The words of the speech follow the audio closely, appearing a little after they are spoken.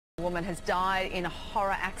A woman has died in a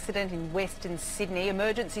horror accident in Western Sydney.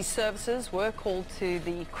 Emergency services were called to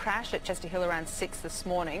the crash at Chester Hill around 6 this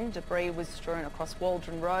morning. Debris was strewn across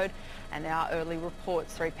Waldron Road, and our early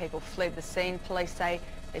reports, 3 people fled the scene. Police say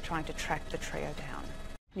they're trying to track the trio down.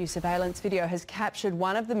 New surveillance video has captured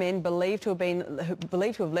one of the men believed to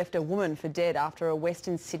have left a woman for dead after a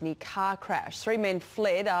Western Sydney car crash. 3 men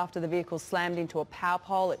fled after the vehicle slammed into a power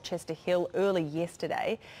pole at Chester Hill early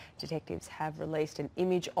yesterday. Detectives have released an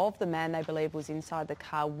image of the man they believe was inside the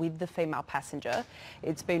car with the female passenger.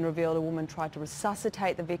 It's been revealed a woman tried to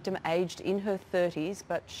resuscitate the victim, aged in her 30s,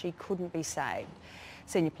 but she couldn't be saved.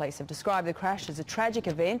 Senior police have described the crash as a tragic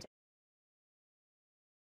event.